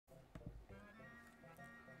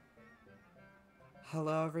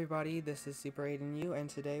Hello everybody, this is Super 8 and you, and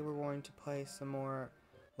today we're going to play some more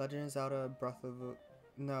Legend of Zelda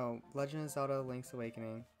Legend of Zelda Link's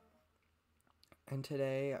Awakening. And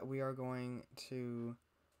today we are going to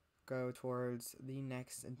go towards the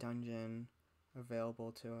next dungeon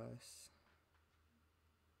available to us.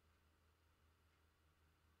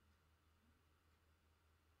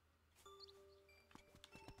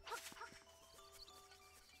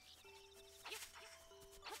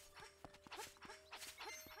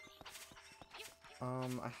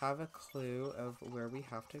 I have a clue of where we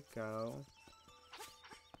have to go,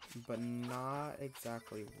 but not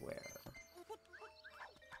exactly where.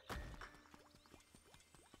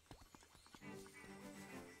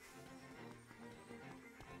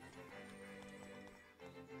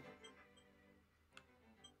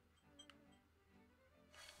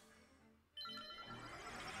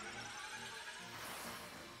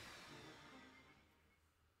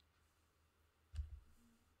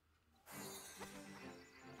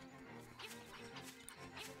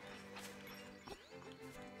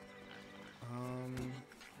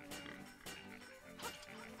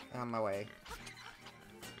 On my way.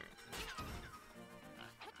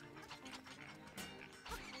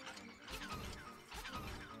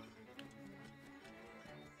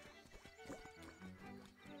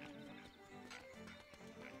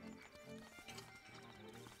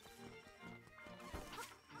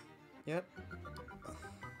 Yep.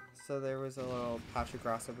 So there was a little patch of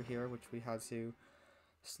grass over here which we had to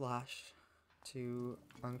slash to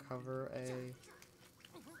uncover a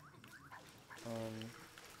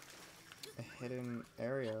hidden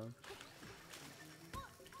area.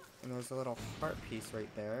 And there's a little heart piece right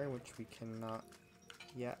there which we cannot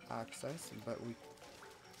yet access, but we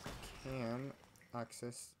can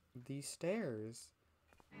access these stairs.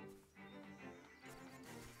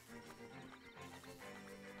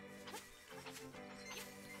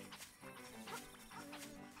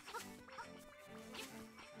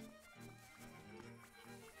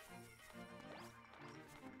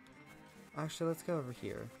 Actually, let's go over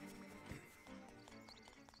here.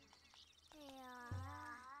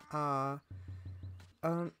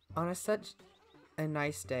 On such a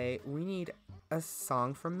nice day, we need a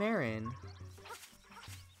song from Marin.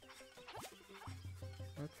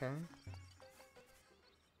 Okay.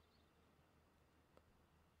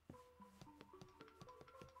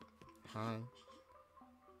 Hi.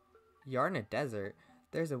 Yarna Desert.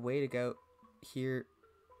 There's a way to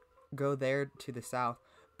go there to the south,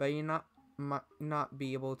 but you might not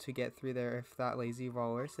be able to get through there if that lazy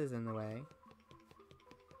walrus is in the way.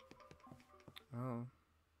 Oh.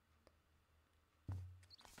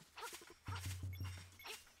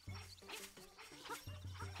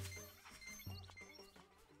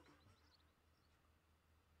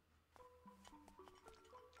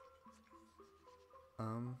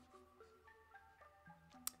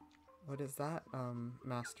 What is that,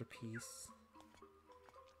 masterpiece?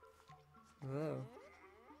 Oh.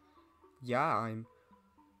 Yeah, I'm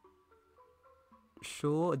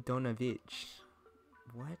Sure Donovich.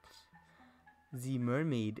 What? The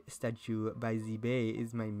mermaid statue by the bay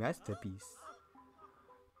is my masterpiece.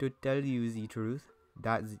 To tell you the truth,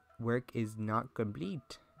 that work is not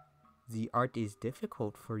complete. The art is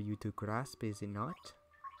difficult for you to grasp, is it not?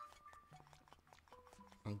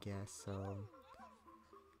 I guess so.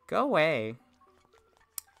 Go away.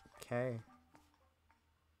 Okay.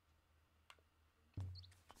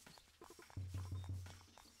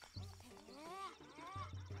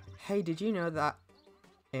 Hey, did you know that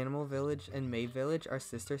Animal Village and May Village are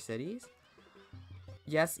sister cities?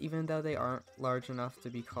 Yes, even though they aren't large enough to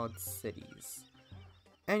be called cities.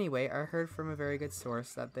 Anyway, I heard from a very good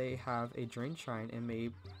source that they have a drain shrine in May,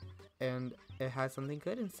 and it has something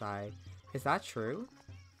good inside. Is that true?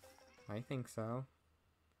 I think so.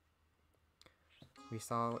 We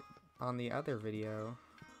saw on the other video,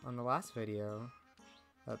 on the last video,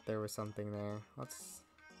 that there was something there. Let's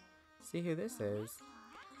see who this is.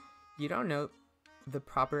 You don't know the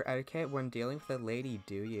proper etiquette when dealing with a lady,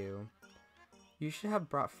 do you? You should have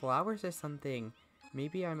brought flowers or something.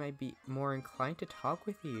 Maybe I might be more inclined to talk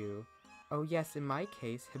with you. Oh yes, in my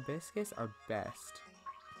case, hibiscus are best.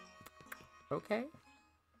 Okay.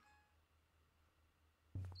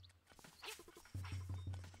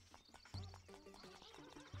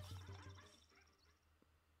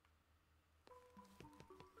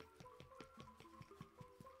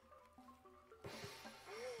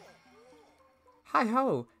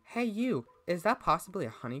 Hi-ho! Hey you! Is that possibly a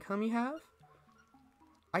honeycomb you have?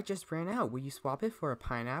 I just ran out. Will you swap it for a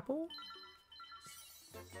pineapple?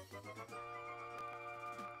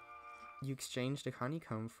 You exchanged a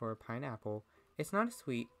honeycomb for a pineapple. It's not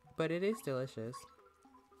sweet, but it is delicious.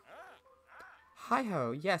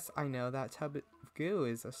 Hi-ho, yes, I know that tub of goo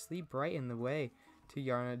is asleep right in the way to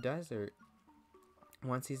Yarna Desert.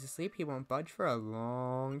 Once he's asleep, he won't budge for a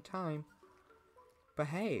long time. But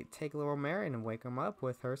hey, take little Marin and wake him up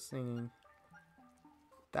with her singing.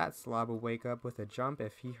 That slob would wake up with a jump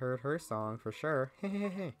if he heard her song, for sure.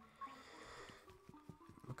 Hehehe.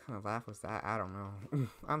 What kind of laugh was that? I don't know.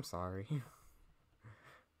 I'm sorry.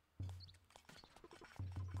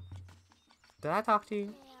 Did I talk to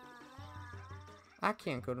you? I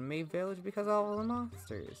can't go to May Village because of all the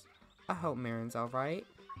monsters. I hope Marin's alright.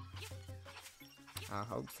 I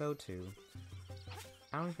hope so too.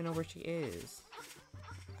 I don't even know where she is.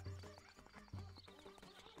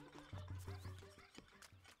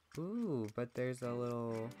 Ooh, but there's a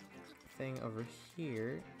little thing over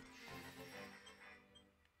here.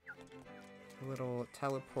 A little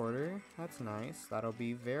teleporter. That's nice. That'll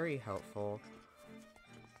be very helpful.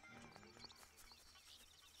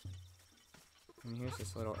 And here's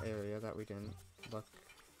this little area that we didn't look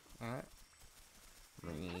at.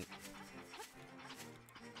 Neat.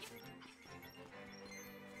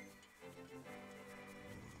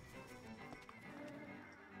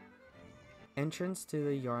 Entrance to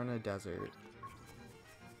the Yarna Desert.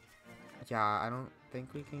 Yeah, I don't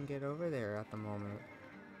think we can get over there at the moment.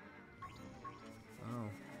 Oh.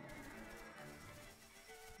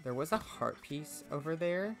 There was a heart piece over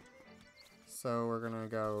there. So we're gonna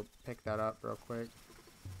go pick that up real quick.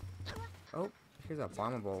 Oh, here's a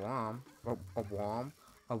bombable worm. Oh, a worm?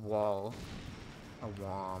 A wall. A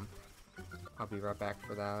worm. I'll be right back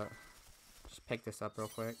for that. Just pick this up real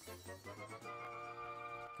quick.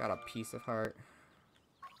 Got a piece of heart.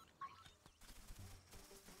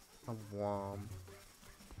 A worm.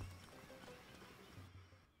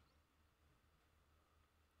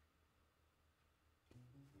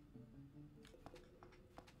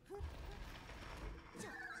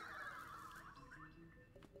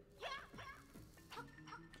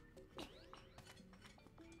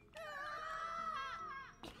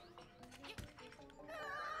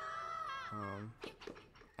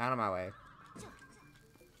 Out of my way.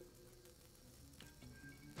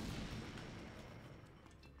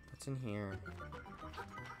 What's in here?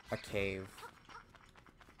 A cave.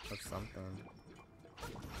 Of something.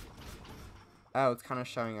 Oh, it's kind of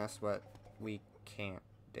showing us what we can't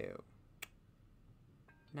do.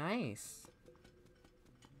 Nice.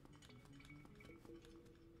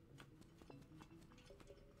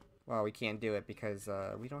 Well, we can't do it because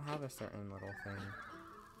we don't have a certain little thing.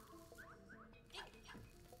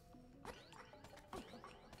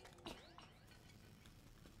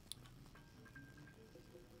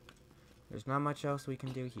 There's not much else we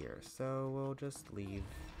can do here, so we'll just leave.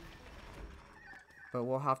 But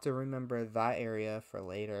we'll have to remember that area for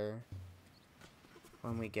later,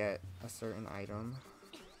 when we get a certain item.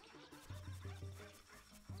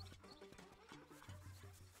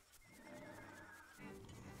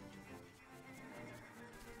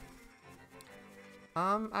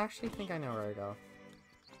 I actually think I know where to go.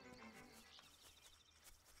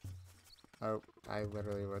 Oh, I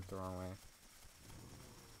literally went the wrong way.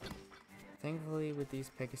 Thankfully, with these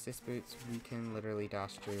Pegasus boots, we can literally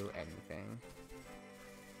dash through anything.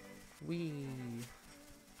 Whee!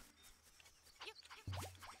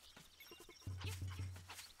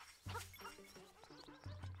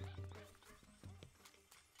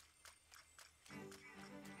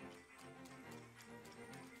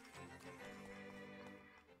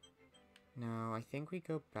 No, I think we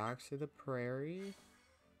go back to the prairie.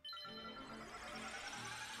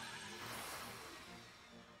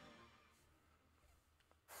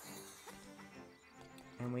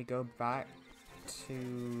 And we go back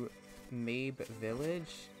to Mabe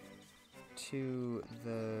Village to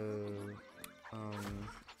the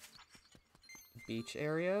beach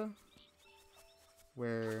area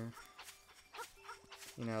where,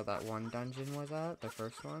 you know, that one dungeon was at, the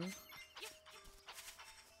first one.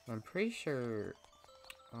 I'm pretty sure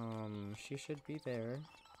she should be there.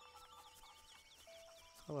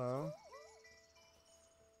 Hello.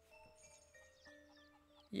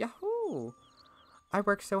 Yahoo! I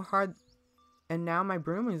worked so hard, and now my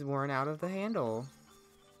broom is worn out of the handle.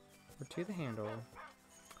 Or to the handle.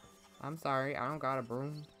 I'm sorry, I don't got a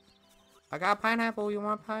broom. I got pineapple. You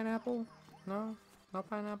want pineapple? No? No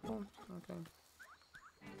pineapple? Okay.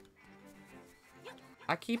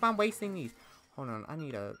 I keep on wasting these. Hold on, I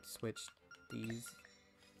need to switch these.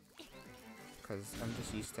 Because I'm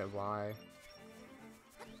just used to Y.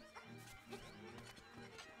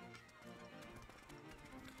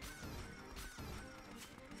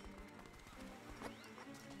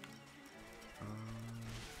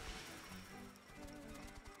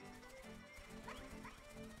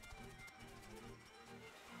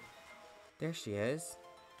 There she is.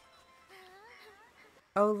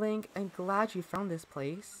 Oh, Link, I'm glad you found this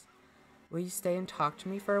place. Will you stay and talk to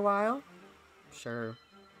me for a while? Sure.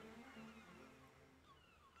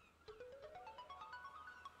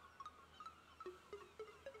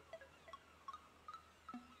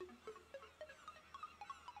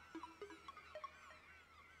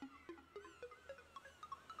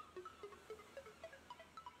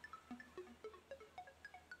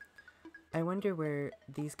 I wonder where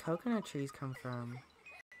these coconut trees come from.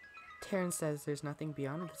 Terrence says there's nothing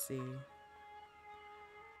beyond the sea.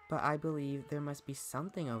 But I believe there must be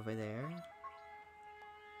something over there.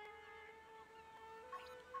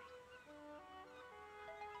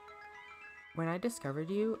 When I discovered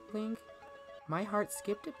you, Link, my heart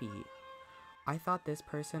skipped a beat. I thought this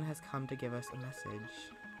person has come to give us a message.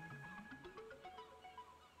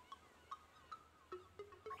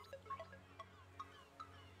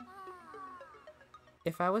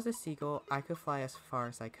 If I was a seagull, I could fly as far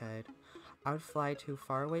as I could. I would fly to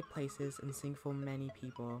faraway places and sing for many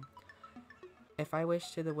people. If I wish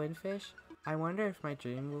to the windfish, I wonder if my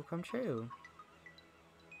dream will come true.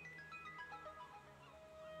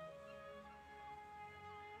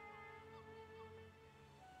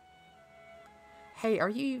 Hey, are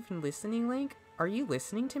you even listening, Link? Are you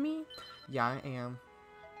listening to me? Yeah, I am.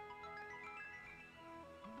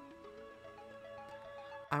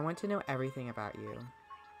 I want to know everything about you.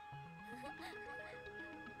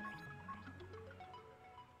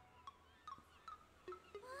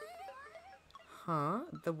 Huh?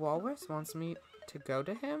 The walrus wants me to go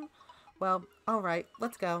to him? Well, alright,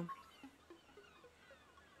 let's go.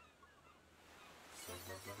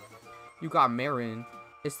 You got Marin.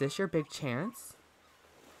 Is this your big chance?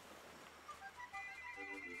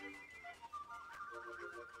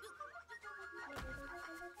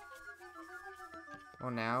 Well,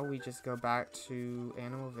 now we just go back to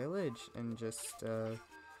Animal Village and just,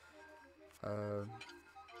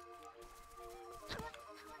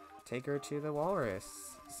 take her to the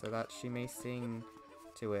walrus so that she may sing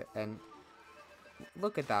to it. And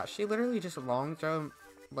look at that. She literally just long jumped,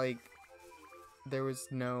 like, there was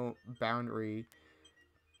no boundary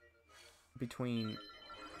between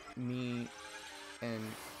me and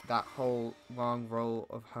that whole long row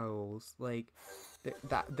of holes. Like,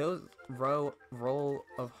 those row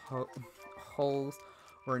of holes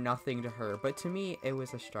were nothing to her, but to me it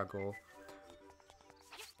was a struggle.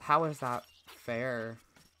 How is that fair?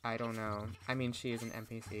 I don't know. I mean, she is an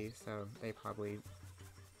NPC, so they probably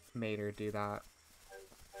made her do that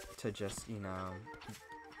to just, you know,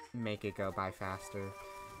 make it go by faster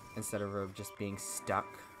instead of her just being stuck.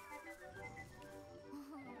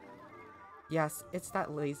 Yes, it's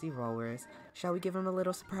that lazy Walrus. Shall we give him a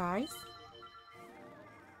little surprise?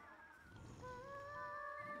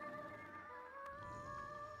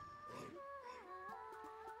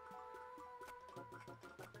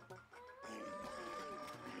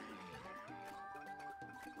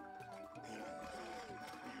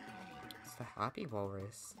 It's the happy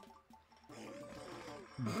Walrus.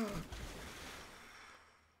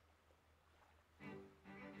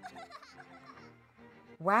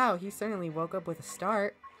 Wow, he certainly woke up with a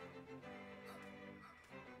start.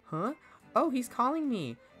 Huh? Oh, he's calling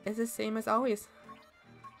me. It's the same as always.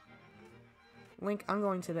 Link, I'm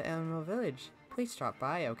going to the Animal Village. Please drop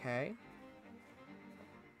by, okay?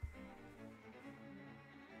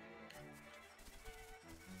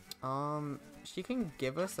 She can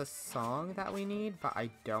give us a song that we need, but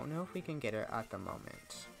I don't know if we can get it at the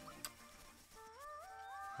moment.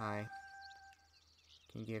 Hi.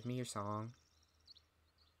 Can you give me your song?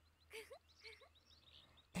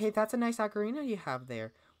 Hey, that's a nice ocarina you have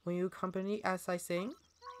there. Will you accompany as I sing?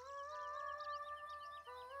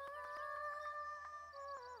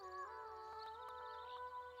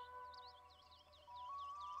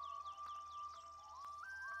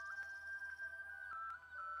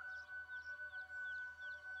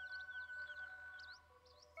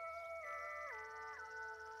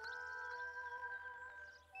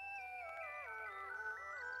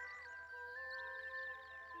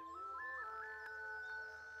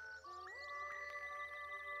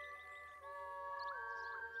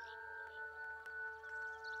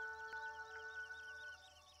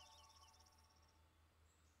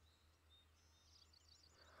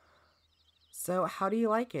 So, how do you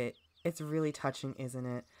like it? It's really touching, isn't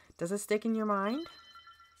it? Does it stick in your mind?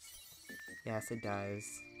 Yes, it does.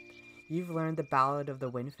 You've learned the Ballad of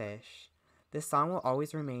the Windfish. This song will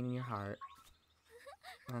always remain in your heart.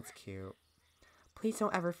 That's cute. Please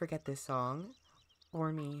don't ever forget this song.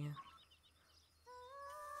 Or me.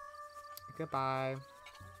 Goodbye.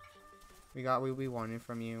 We got what we wanted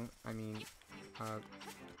from you. I mean,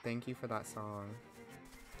 thank you for that song.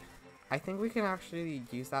 I think we can actually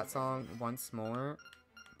use that song once more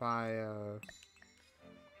by,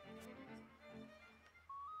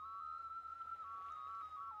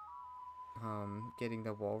 getting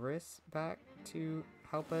the Walrus back to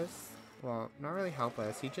help us. Well, not really help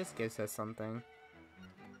us, he just gives us something.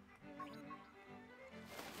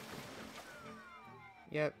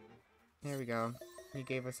 Yep, there we go. He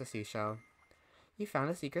gave us a seashell. You found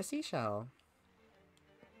a secret seashell.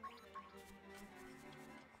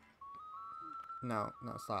 No,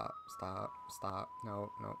 no, stop, stop, stop. No,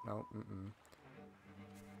 no, no,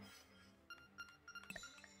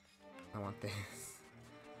 I want this.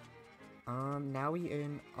 Now we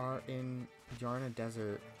are in Yarna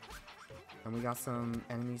Desert. And we got some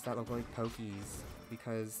enemies that look like Pokies.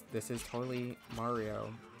 Because this is totally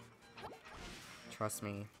Mario. Trust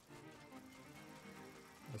me.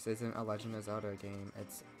 This isn't a Legend of Zelda game.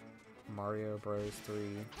 It's Mario Bros.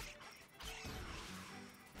 3.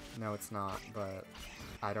 No, it's not, but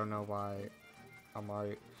I don't know why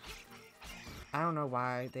I don't know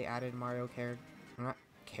why they added Mario not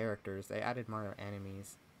characters, they added Mario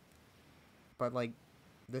enemies. But like,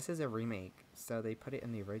 this is a remake, so they put it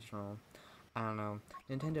in the original. I don't know.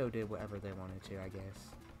 Nintendo did whatever they wanted to, I guess.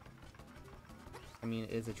 I mean,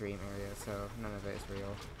 it is a dream area, so none of it is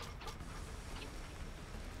real.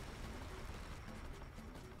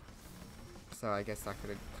 So I guess that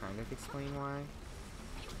could kind of explain why.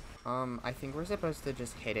 I think we're supposed to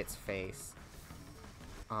just hit its face.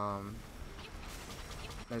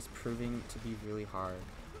 That's proving to be really hard.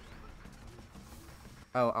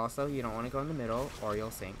 Oh, also, you don't want to go in the middle, or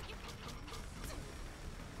you'll sink.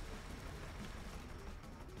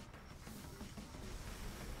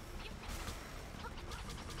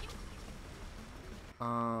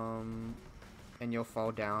 And you'll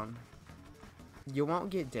fall down. You won't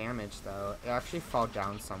get damaged, though. It'll actually fall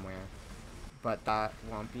down somewhere. But that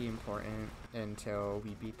won't be important until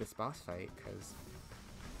we beat this boss fight, because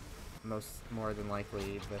more than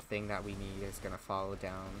likely, the thing that we need is gonna fall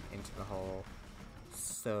down into the hole.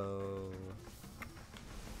 So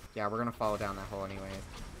yeah, we're gonna fall down that hole anyways.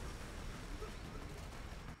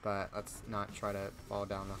 But let's not try to fall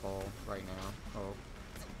down the hole right now. Oh.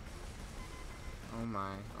 Oh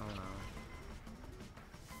my. Oh no.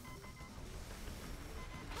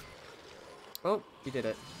 Oh, we did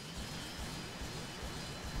it.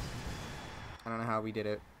 I don't know how we did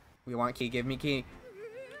it. We want key, give me key.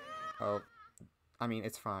 Oh, I mean,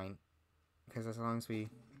 it's fine. Because as long as we...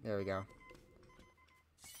 There we go.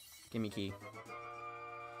 Give me key.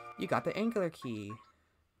 You got the angular key.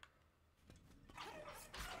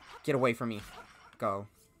 Get away from me. Go.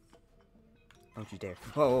 Don't you dare.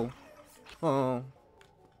 Whoa. Whoa.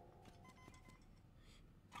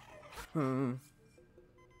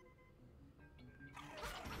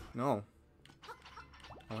 No.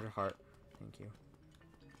 I want your heart. Thank you.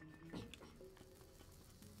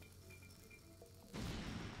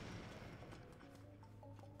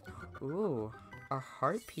 Ooh, a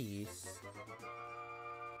heart piece.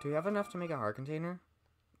 Do we have enough to make a heart container?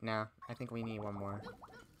 Nah, I think we need one more.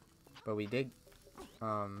 But we did,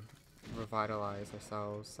 revitalize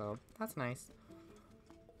ourselves, so that's nice.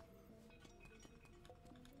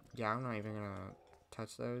 Yeah, I'm not even gonna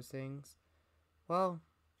touch those things. Well,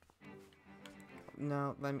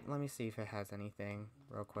 no, let me see if it has anything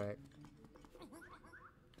real quick.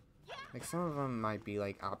 Like, some of them might be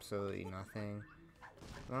like absolutely nothing.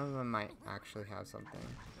 One of them might actually have something.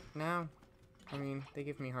 No, I mean, they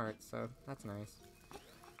give me hearts, so that's nice.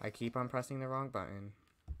 I keep on pressing the wrong button.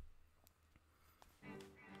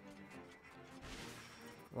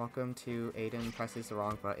 Welcome to Aiden presses the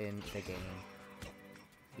wrong button, the game.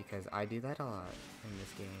 Because I do that a lot in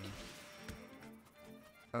this game.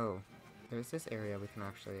 Oh, there's this area we can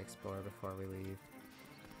actually explore before we leave.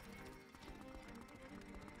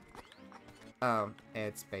 Oh,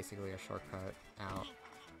 it's basically a shortcut out.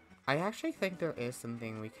 I actually think there is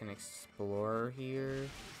something we can explore here.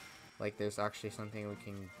 Like, there's actually something we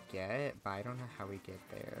can get, but I don't know how we get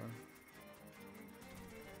there.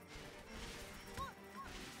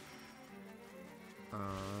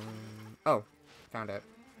 Oh, found it.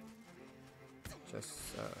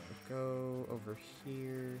 Just, go over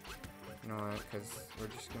here. You know what, because we're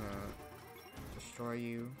just gonna destroy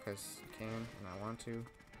you, because you can, and I want to.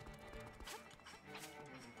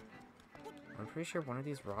 I'm pretty sure one of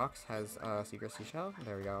these rocks has a secret seashell.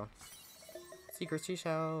 There we go. Secret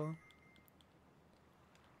seashell!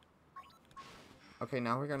 Okay,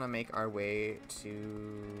 now we're gonna make our way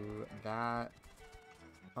to that,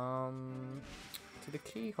 to the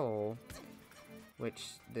keyhole, which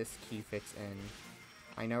this key fits in.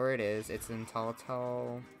 I know where it is. It's in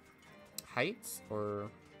Telltale Heights,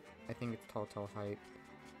 or I think it's Telltale Heights.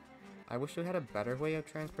 I wish we had a better way of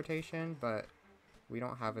transportation, but we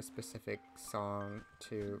don't have a specific song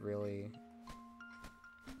to really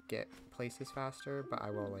get places faster, but I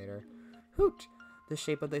will later. Hoot! The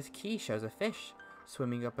shape of this key shows a fish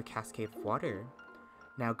swimming up a cascade of water.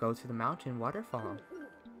 Now go to the mountain waterfall.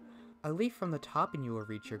 A leaf from the top and you will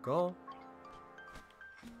reach your goal.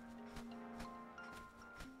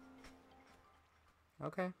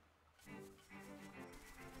 Okay.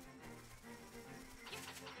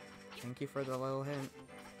 Thank you for the little hint.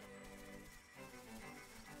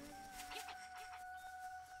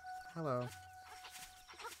 Hello.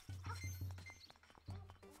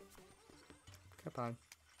 Goodbye.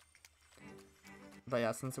 But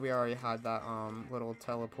yeah, since we already had that little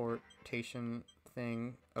teleportation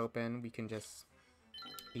thing open, we can just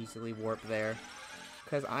easily warp there.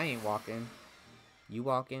 Cause I ain't walking. You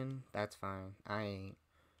walking? That's fine. I ain't.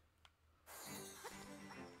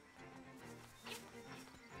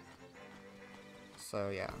 So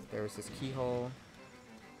yeah, there's this keyhole.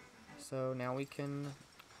 So now we can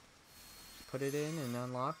put it in and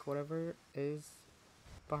unlock whatever is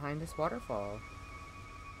behind this waterfall.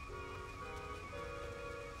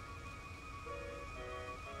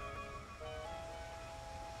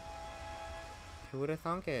 Who would have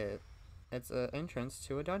thunk it? It's an entrance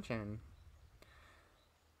to a dungeon.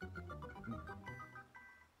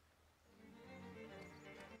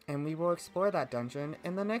 And we will explore that dungeon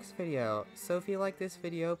in the next video. So if you like this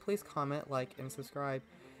video, please comment, like, and subscribe.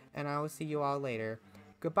 And I will see you all later.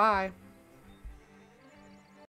 Goodbye!